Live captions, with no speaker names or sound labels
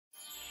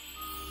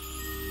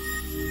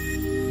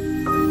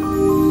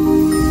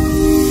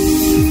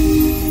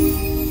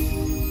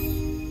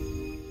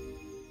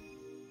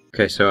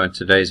Okay, so in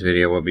today's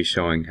video we'll be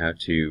showing how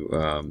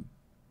to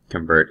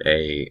convert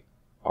a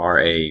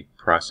RA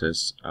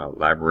process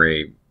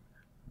library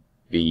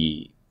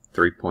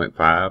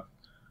V3.5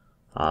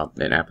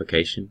 an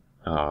application,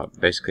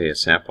 basically a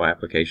sample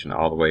application,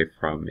 all the way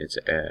from its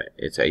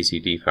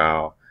ACD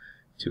file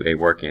to a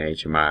working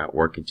HMI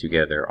working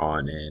together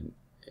on a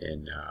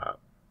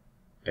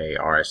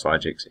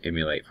RSlogix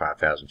Emulate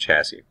 5000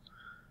 chassis.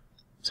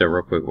 So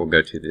real quick, we'll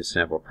go to the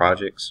sample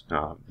projects.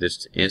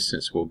 This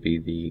instance will be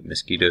the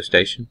Mosquito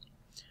Station.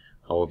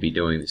 I will be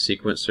doing the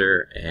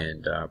sequencer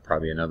and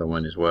probably another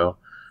one as well.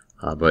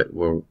 But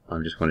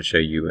I'm just going to show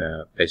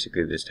you,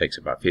 basically this takes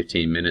about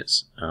 15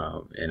 minutes,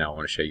 and I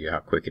want to show you how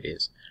quick it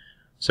is.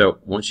 So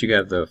once you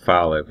have the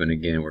file open,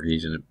 again we're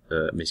using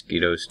the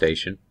Mosquito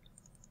Station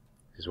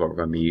is what we're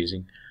going to be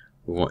using.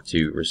 We want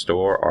to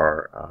restore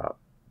our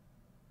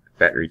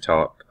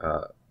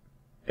FactoryTalk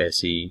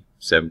SE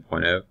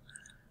 7.0.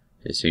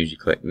 As soon as you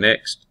click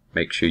next,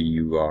 make sure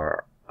you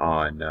are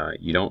on,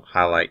 you don't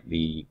highlight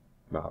the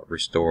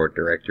restore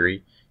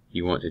directory.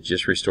 You want to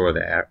just restore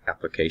the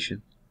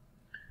application.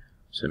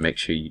 So make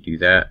sure you do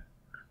that.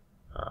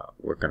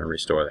 We're going to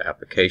restore the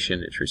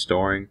application. It's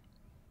restoring.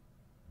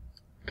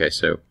 Okay,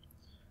 so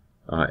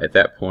at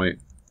that point,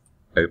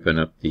 open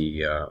up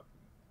the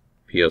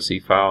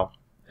PLC file.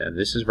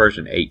 This is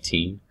version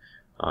 18.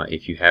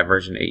 If you have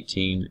version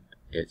 18,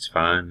 it's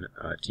fine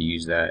to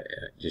use that.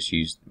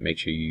 Make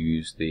sure you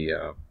use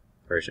the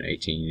version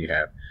 18 you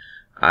have.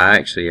 I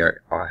actually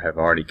have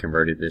already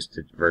converted this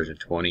to version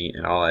 20,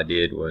 and all I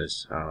did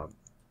was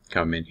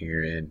come in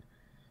here and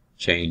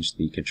change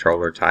the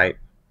controller type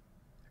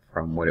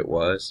from what it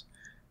was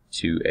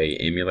to a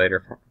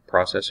emulator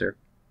processor,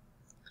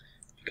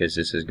 because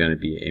this is going to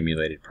be an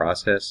emulated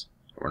process.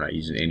 We're not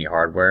using any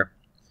hardware.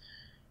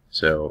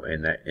 So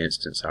in that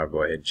instance, I'll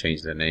go ahead and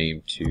change the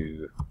name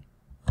to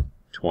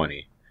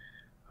 20.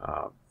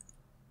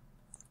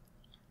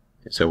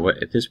 So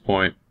at this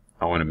point,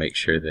 I want to make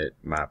sure that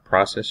my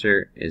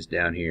processor is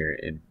down here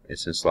and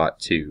it's in slot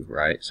 2,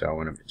 right? So I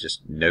want to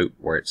just note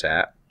where it's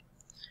at.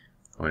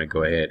 I want to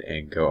go ahead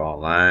and go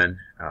online.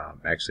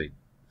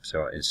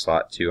 So in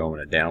slot 2, I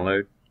want to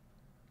download.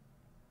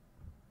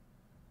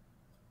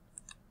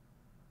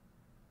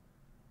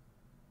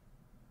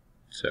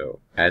 So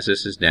as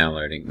this is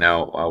downloading,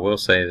 now I will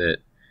say that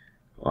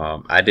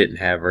I didn't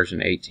have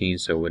version 18,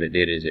 so what it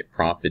did is it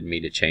prompted me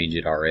to change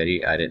it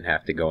already. I didn't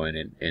have to go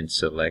in and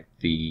select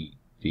the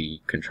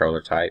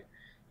controller type.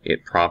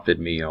 It prompted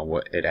me on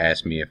what it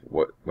asked me,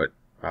 what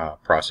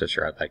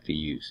processor I'd like to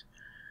use.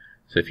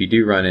 So if you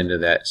do run into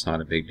that, it's not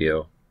a big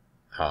deal.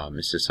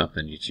 It's just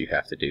something that you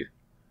have to do.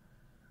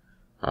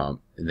 And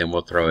then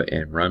we'll throw it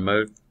in run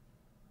mode,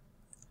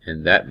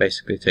 and that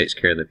basically takes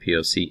care of the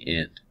PLC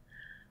end.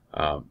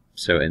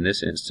 So in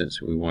this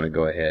instance, we want to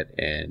go ahead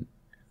and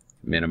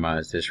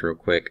minimize this real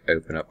quick,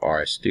 open up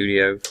RS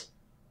Studio.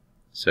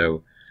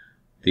 So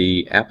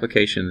the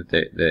application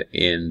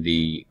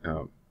the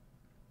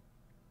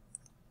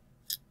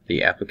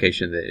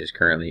application that is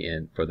currently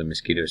in for the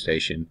Mosquito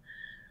Station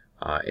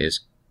is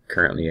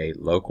currently a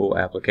local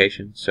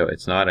application. So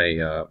it's not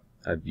a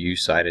View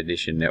Site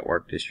Edition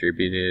Network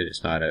distributed.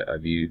 It's not a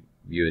View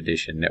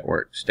Edition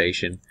Network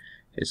Station.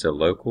 It's a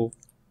local.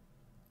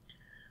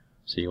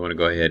 So you want to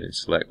go ahead and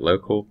select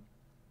local.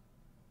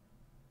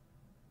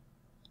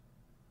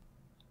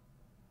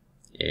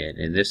 And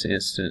in this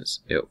instance,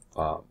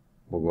 we'll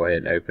go ahead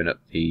and open up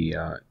the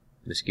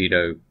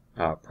Mosquito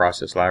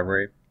process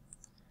library.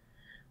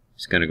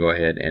 It's going to go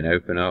ahead and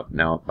open up.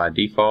 Now, by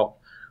default,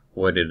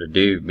 what it'll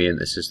do, being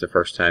this is the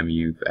first time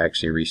you've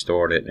actually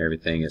restored it and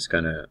everything, it's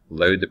going to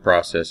load the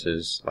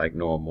processes like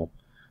normal.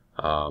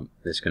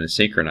 It's going to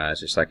synchronize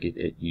just like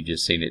you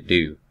just seen it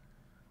do.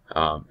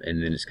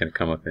 And then it's going to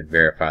come up and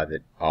verify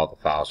that all the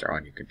files are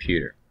on your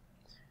computer.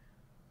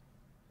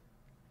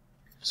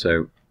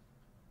 So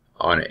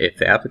if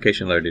the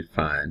application loaded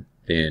fine,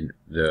 then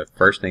the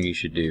first thing you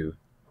should do,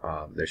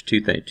 there's two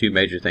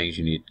major things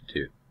you need to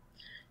do.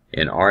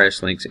 In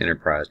RSLinks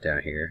Enterprise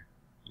down here,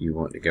 you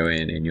want to go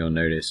in and you'll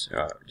notice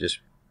just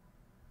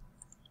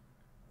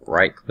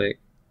right click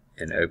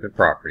and open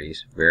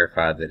properties,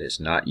 verify that it's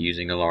not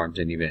using alarms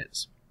and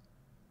events.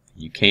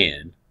 You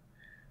can,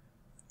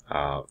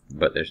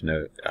 but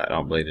I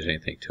don't believe there's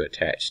anything to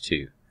attach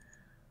to.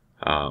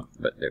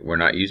 But we're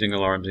not using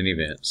alarms and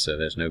events, so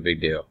there's no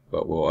big deal.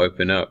 But we'll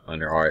open up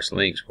under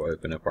RSLinks, we'll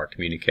open up our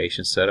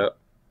communication setup.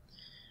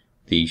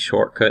 The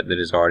shortcut that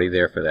is already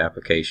there for the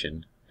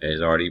application is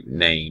already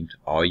named.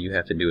 All you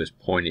have to do is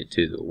point it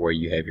to where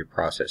you have your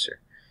processor.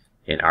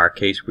 In our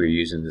case, we're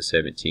using the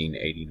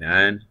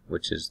 1789,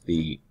 which is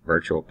the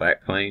virtual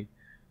backplane.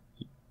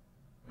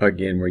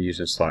 Again, we're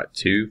using slot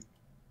 2.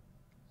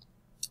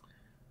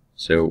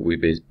 So we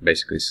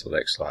basically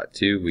select slot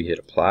 2, we hit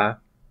apply.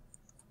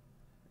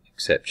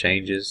 Accept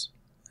changes.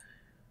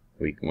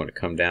 We want to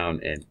come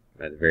down and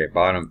at the very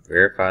bottom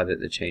verify that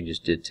the changes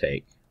did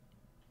take.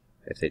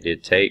 If they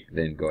did take,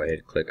 then go ahead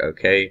and click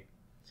OK.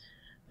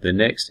 The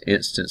next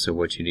instance of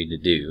what you need to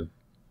do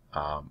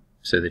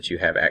so that you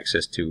have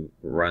access to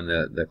run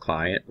the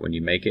client when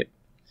you make it,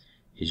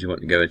 is you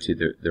want to go into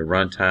the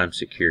runtime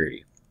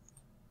security.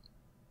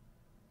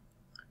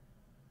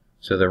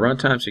 So the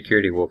runtime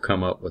security will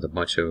come up with a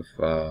bunch of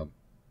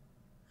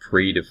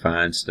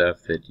predefined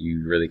stuff that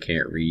you really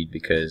can't read,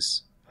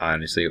 because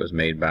honestly it was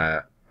made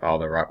by all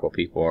the Rockwell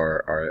people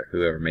or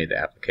whoever made the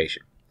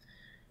application.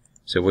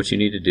 So what you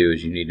need to do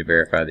is you need to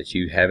verify that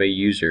you have a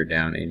user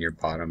down in your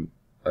bottom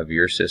of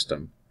your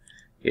system.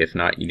 If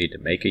not, you need to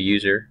make a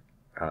user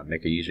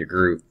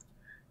group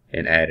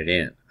and add it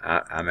in.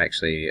 I'm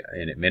actually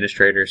an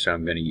administrator, so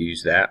I'm going to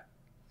use that.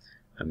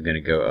 I'm going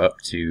to go up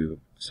to,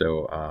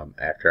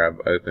 after I've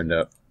opened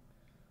up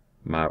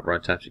my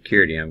runtime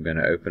security, I'm going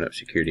to open up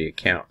security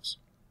accounts.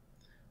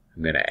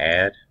 I'm going to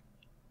add,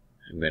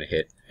 I'm going to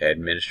hit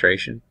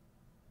administration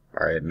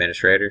or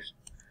administrators,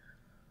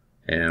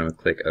 and I'm going to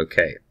click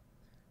OK.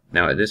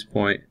 Now at this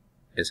point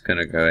it's going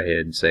to go ahead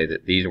and say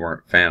that these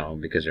weren't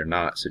found because they're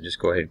not, so just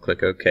go ahead and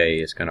click OK.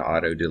 It's going to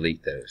auto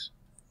delete those,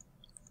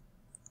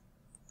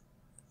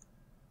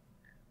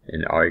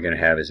 and all you're going to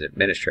have is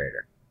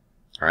administrator.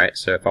 Alright,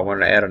 so if I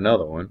wanted to add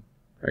another one,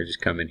 I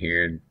just come in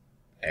here and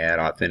add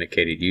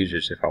authenticated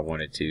users if I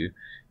wanted to,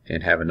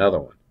 and have another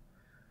one.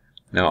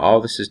 Now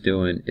all this is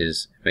doing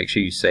is, make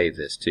sure you save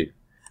this too,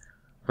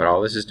 but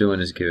all this is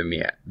doing is giving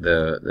me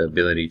the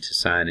ability to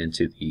sign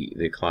into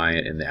the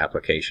client and the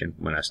application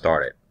when I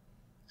start it.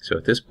 So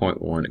at this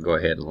point we want to go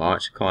ahead and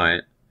launch the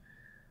client.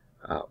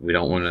 We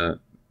don't want to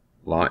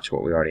launch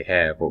what we already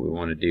have. What we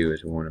want to do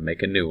is we want to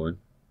make a new one.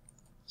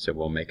 So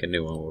we'll make a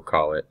new one. We'll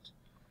call it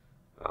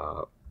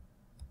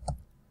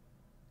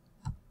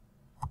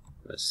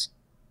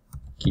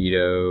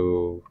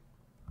Mosquito,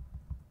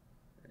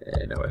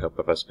 and it would help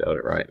if I spelled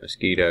it right,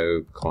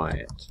 Mosquito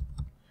Client.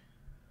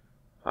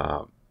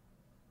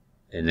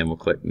 And then we'll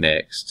click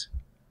Next.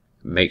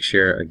 Make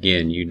sure,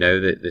 again, you know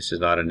that this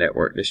is not a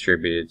network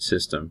distributed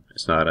system.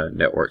 It's not a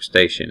network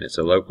station. It's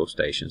a local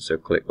station. So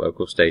click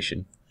Local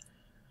Station.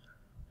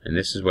 And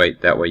this is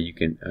that way you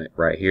can,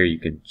 right here, you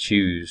can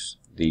choose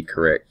the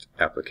correct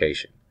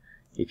application.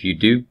 If you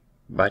do,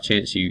 by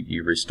chance,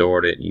 you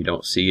restored it and you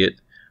don't see it,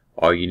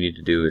 all you need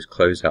to do is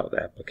close out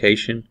the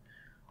application,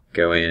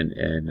 go in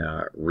and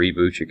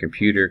reboot your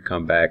computer,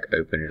 come back,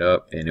 open it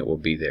up, and it will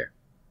be there.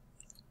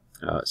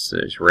 So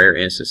there's rare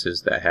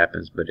instances that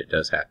happens, but it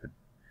does happen.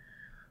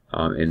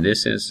 In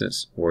this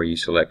instance, where you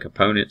select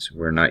components,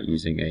 we're not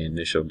using an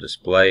initial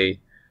display.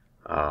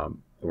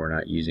 We're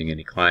not using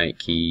any client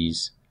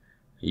keys.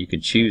 You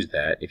can choose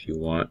that if you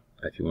want,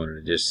 if you wanted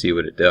to just see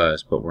what it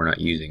does, but we're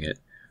not using it.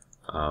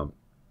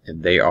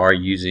 And they are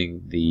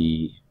using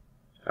the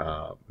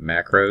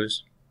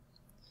macros.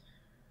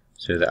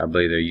 So that I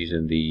believe they're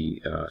using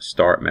the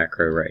start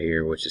macro right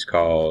here, which is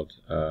called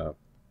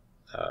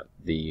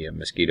the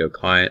Mosquito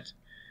client.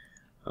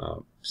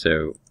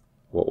 So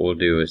what we'll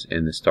do is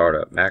in the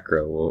startup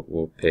macro,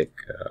 we'll pick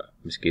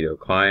Mosquito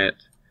client,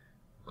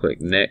 click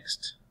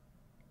Next.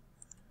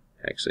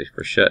 Actually,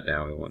 for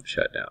shutdown, we want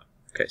shutdown.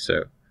 Okay,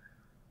 so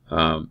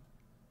and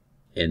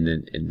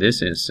then in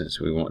this instance,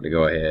 we want to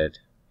go ahead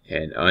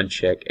and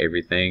uncheck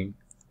everything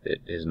that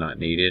is not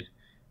needed,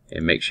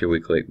 and make sure we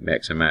click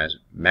maximize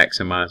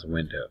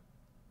window.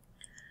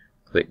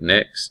 Click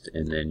Next,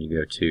 and then you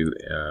go to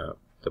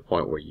the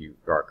point where you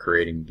are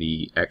creating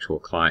the actual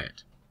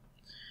client.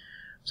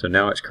 So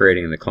now it's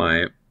creating the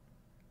client.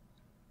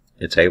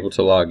 It's able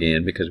to log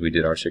in because we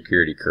did our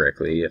security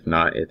correctly. If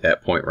not, at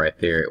that point right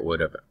there, it would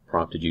have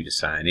prompted you to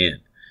sign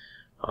in.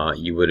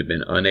 You would have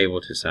been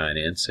unable to sign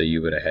in, so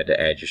you would have had to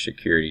add your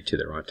security to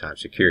the runtime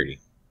security.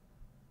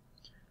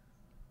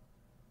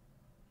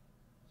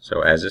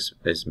 So as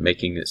it's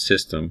making its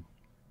system,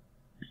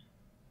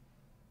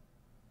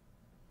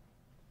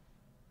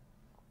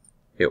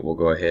 it will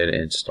go ahead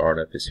and start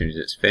up as soon as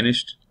it's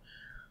finished.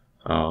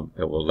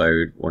 It will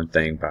load one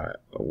thing by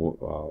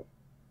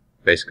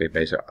basically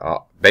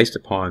based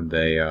upon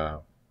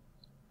the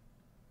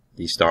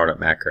startup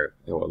macro.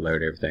 It will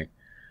load everything.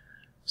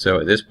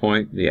 So at this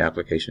point, the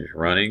application is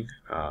running.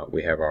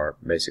 We have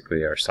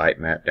basically our site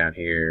map down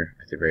here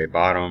at the very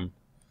bottom.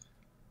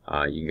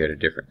 You can go to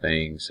different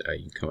things.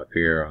 You can come up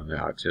here on the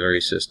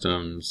auxiliary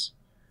systems.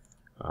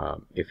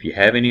 If you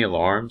have any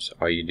alarms,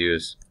 all you do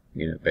is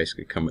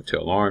basically come up to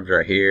alarms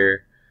right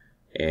here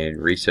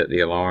and reset the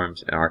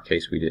alarms. In our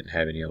case, we didn't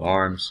have any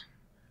alarms.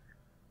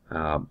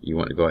 You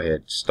want to go ahead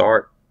and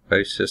start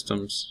both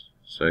systems.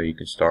 So you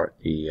can start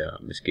the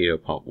Mosquito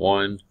Pump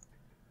 1,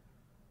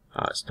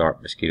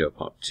 start Mosquito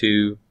Pump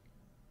 2,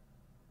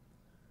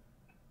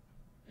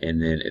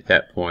 and then at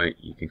that point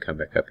you can come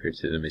back up here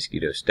to the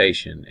Mosquito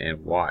Station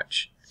and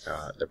watch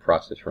the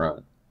process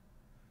run.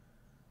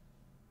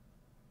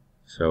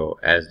 So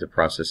as the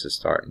process is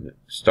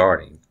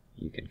starting,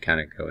 you can kind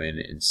of go in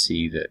and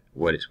see that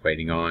what it's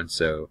waiting on.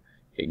 So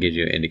it gives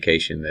you an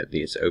indication that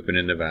it's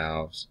opening the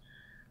valves.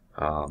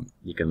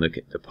 You can look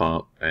at the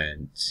pump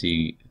and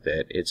see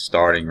that it's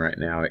starting right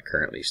now. It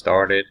currently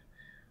started.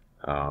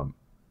 So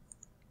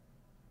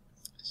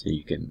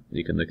you can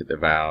look at the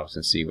valves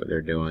and see what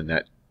they're doing.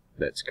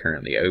 That's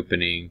currently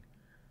opening.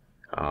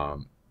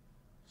 So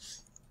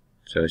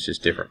it's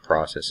just different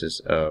processes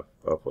of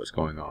what's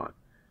going on.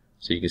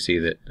 So you can see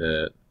that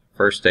the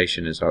first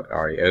station is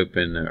already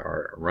open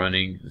or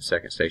running. The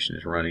second station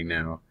is running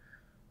now.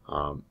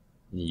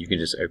 You can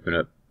just open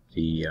up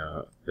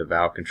the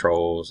valve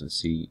controls and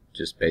see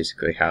just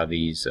basically how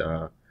these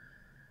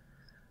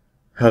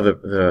how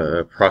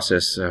the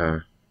process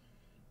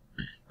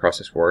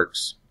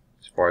works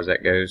as far as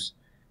that goes.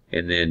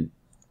 And then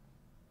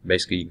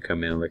basically you can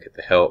come in and look at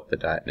the help, the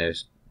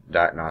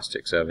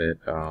diagnostics of it.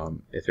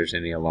 If there's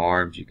any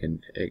alarms, you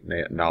can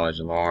acknowledge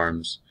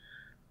alarms.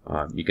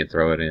 You can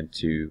throw it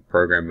into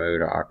program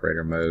mode or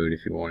operator mode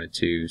if you wanted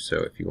to. So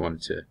if you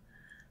wanted to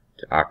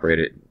operate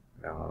it,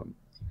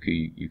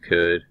 you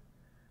could.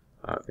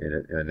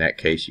 In that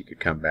case, you could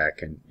come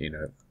back and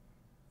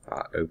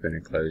open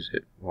and close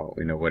it. Well,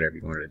 whatever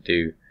you wanted to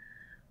do.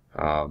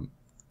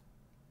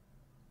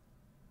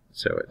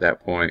 So at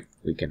that point,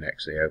 we can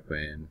actually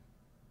open.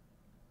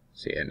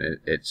 See, and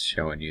it's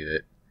showing you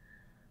that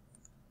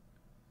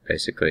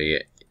basically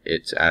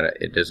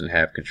it doesn't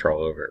have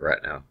control over it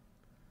right now.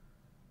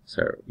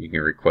 So you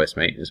can request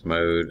maintenance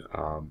mode.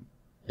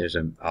 There's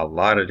a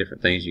lot of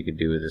different things you can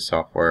do with this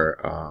software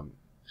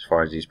as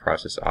far as these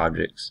process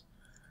objects.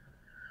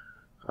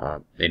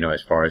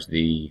 As far as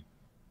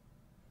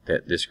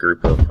this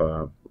group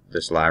of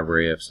this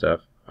library of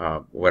stuff,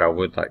 what I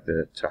would like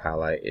to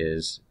highlight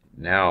is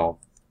now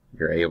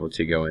you're able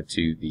to go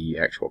into the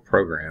actual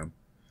program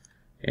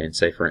and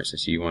say, for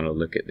instance, you want to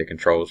look at the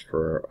controls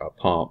for a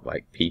pump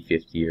like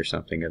P50 or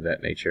something of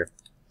that nature.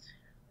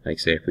 Like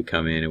say if we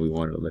come in and we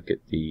wanted to look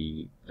at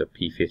the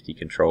P50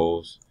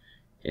 controls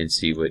and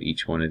see what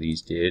each one of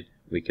these did,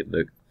 we could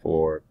look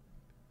for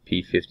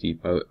P50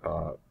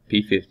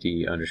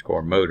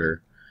 underscore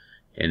motor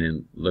and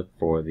then look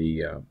for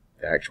the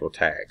actual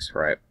tags,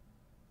 right?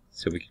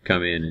 So we could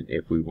come in, and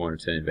if we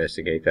wanted to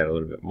investigate that a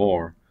little bit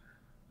more,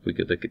 we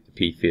could look at the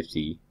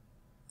P50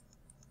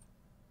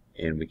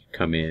 and we could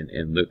come in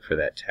and look for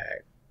that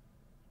tag.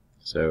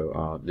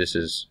 So this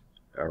is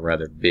a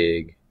rather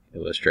big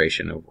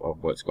illustration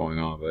of what's going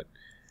on, but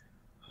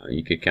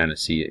you could kind of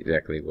see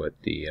exactly what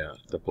the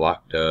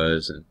block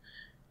does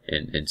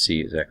and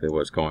see exactly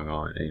what's going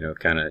on, and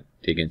kind of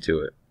dig into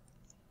it.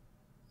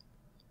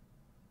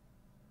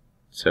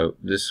 So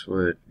this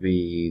would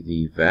be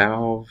the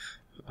valve.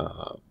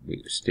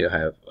 We still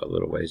have a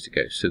little ways to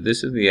go. So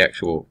this is the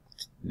actual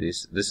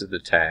this is the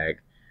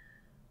tag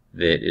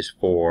that is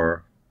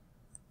for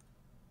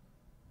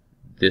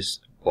this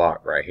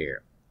block right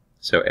here.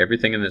 So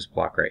everything in this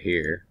block right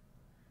here,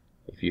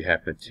 if you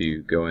happen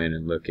to go in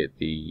and look at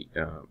the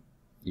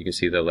you can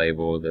see the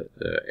label, the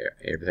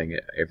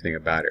everything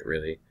about it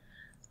really,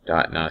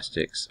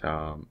 diagnostics,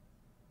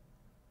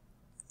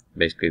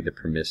 basically the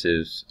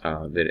permissives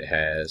that it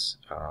has,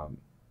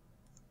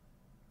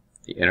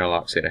 the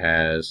interlocks that it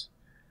has,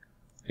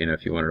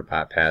 if you wanted to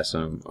bypass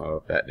them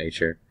of that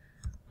nature.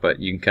 But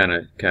you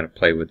can kind of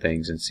play with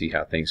things and see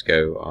how things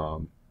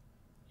go,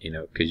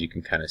 because you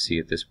can kind of see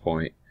at this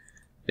point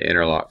the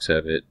interlocks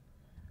of it,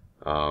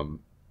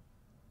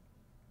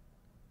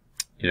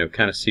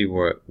 kind of see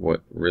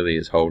what really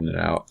is holding it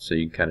out. So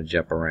you can kind of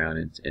jump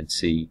around and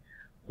see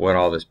what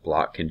all this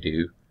block can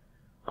do,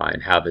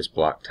 and how this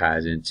block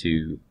ties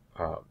into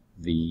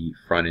the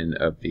front end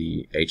of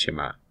the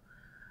HMI.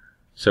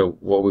 So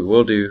what we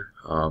will do,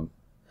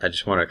 I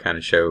just want to kind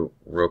of show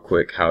real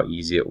quick how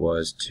easy it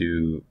was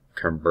to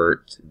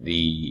convert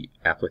the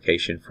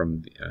application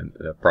from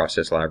the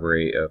process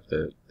library of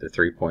the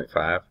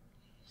 3.5,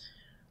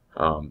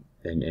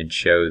 and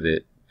show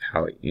that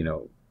how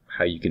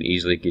you can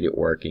easily get it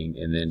working,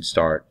 and then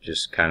start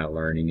just kind of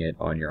learning it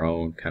on your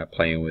own, kind of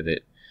playing with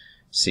it,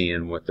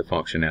 seeing what the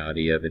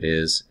functionality of it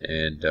is,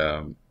 and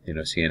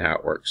seeing how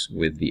it works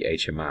with the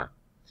HMI.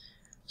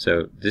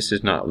 So this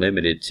is not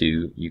limited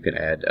to, you can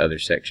add other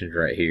sections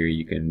right here.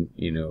 You can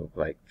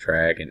like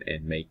drag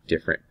and make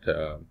different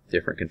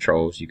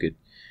controls. You could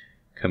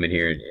come in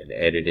here and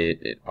edit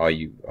it all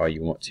you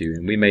want to,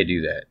 and we may do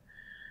that.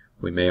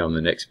 We may on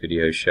the next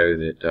video show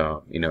that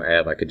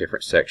add like a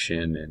different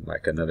section and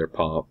like another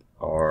pump,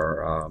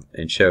 or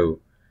and show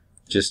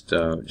just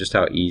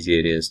how easy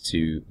it is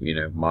to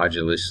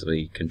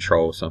modularly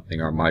control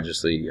something, or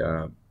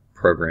modularly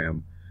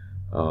program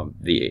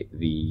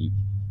the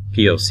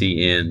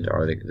PLC end,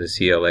 or the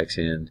CLX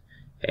end,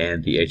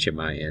 and the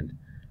HMI end,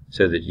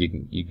 so that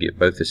you get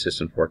both the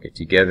systems working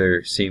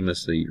together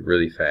seamlessly,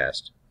 really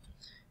fast,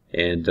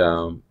 and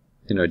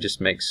it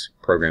just makes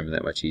programming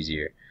that much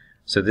easier.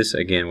 So this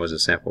again was a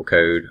sample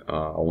code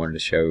I wanted to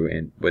show,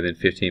 and within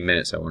 15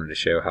 minutes I wanted to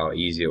show how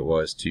easy it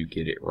was to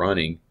get it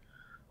running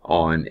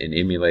on an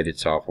emulated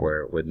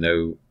software with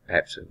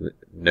absolutely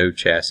no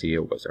chassis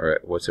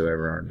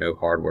whatsoever, or no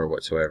hardware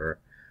whatsoever,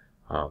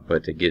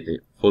 but to get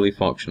it fully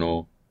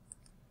functional,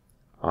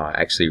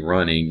 actually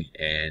running,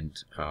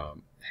 and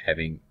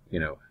having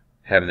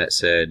that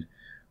said,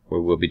 we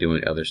will be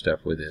doing other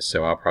stuff with this.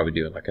 So I'll probably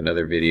do like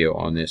another video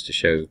on this to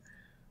show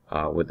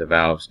what the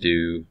valves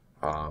do,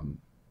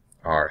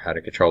 or how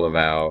to control a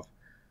valve,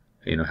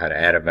 you know, how to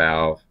add a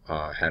valve,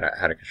 how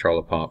to control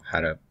a pump,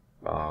 how to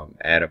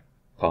add a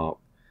pump,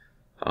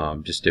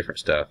 just different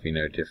stuff. You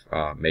know,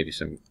 maybe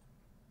some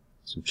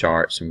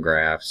charts, some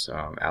graphs,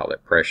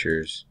 outlet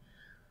pressures,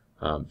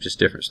 just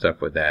different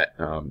stuff with that.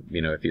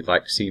 You know, if you'd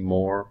like to see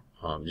more,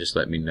 just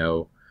let me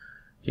know.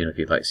 You know, if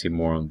you'd like to see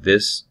more on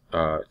this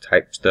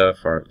type stuff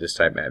or this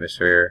type of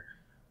atmosphere,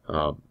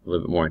 a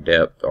little bit more in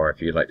depth, or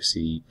if you'd like to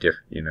see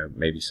different, you know,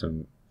 maybe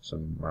some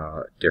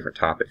different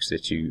topics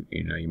that you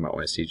might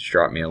want to see, just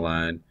drop me a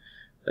line.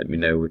 Let me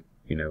know what,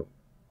 you know,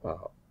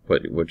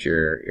 what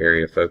your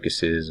area of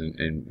focus is,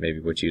 and maybe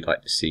what you'd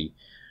like to see.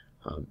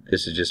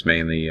 This is just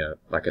mainly,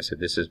 like I said,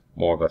 this is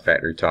more of a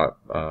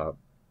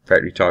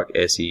FactoryTalk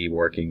SE,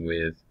 working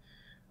with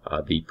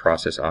the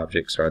process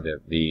objects, or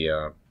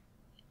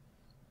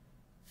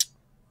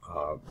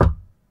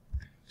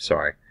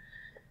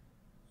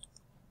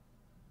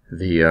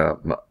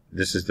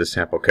this is the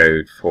sample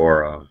code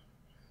for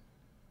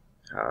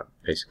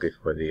basically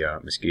for the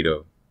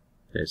Mosquito.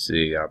 It's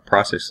the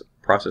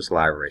process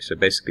library. So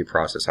basically,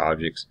 process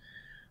objects,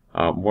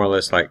 more or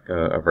less like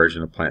a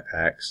version of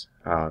PlantPAx.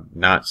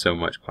 Not so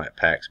much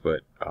PlantPAx,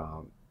 but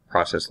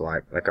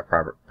like a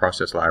private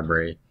process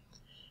library.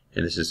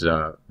 And this is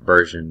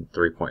version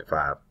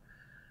 3.5.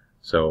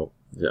 So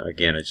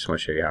again, I just want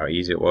to show you how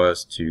easy it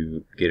was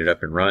to get it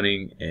up and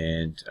running,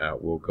 and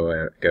we'll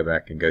go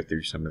back and go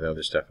through some of the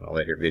other stuff in a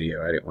later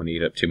video. I didn't want to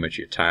eat up too much of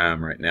your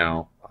time right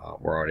now.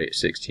 We're already at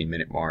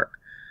 16-minute mark.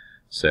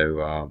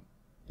 So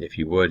if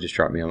you would, just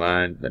drop me a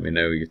line. Let me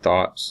know your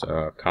thoughts,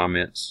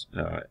 comments.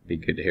 It'd be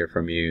good to hear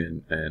from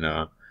you. And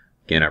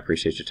again, I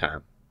appreciate your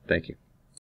time. Thank you.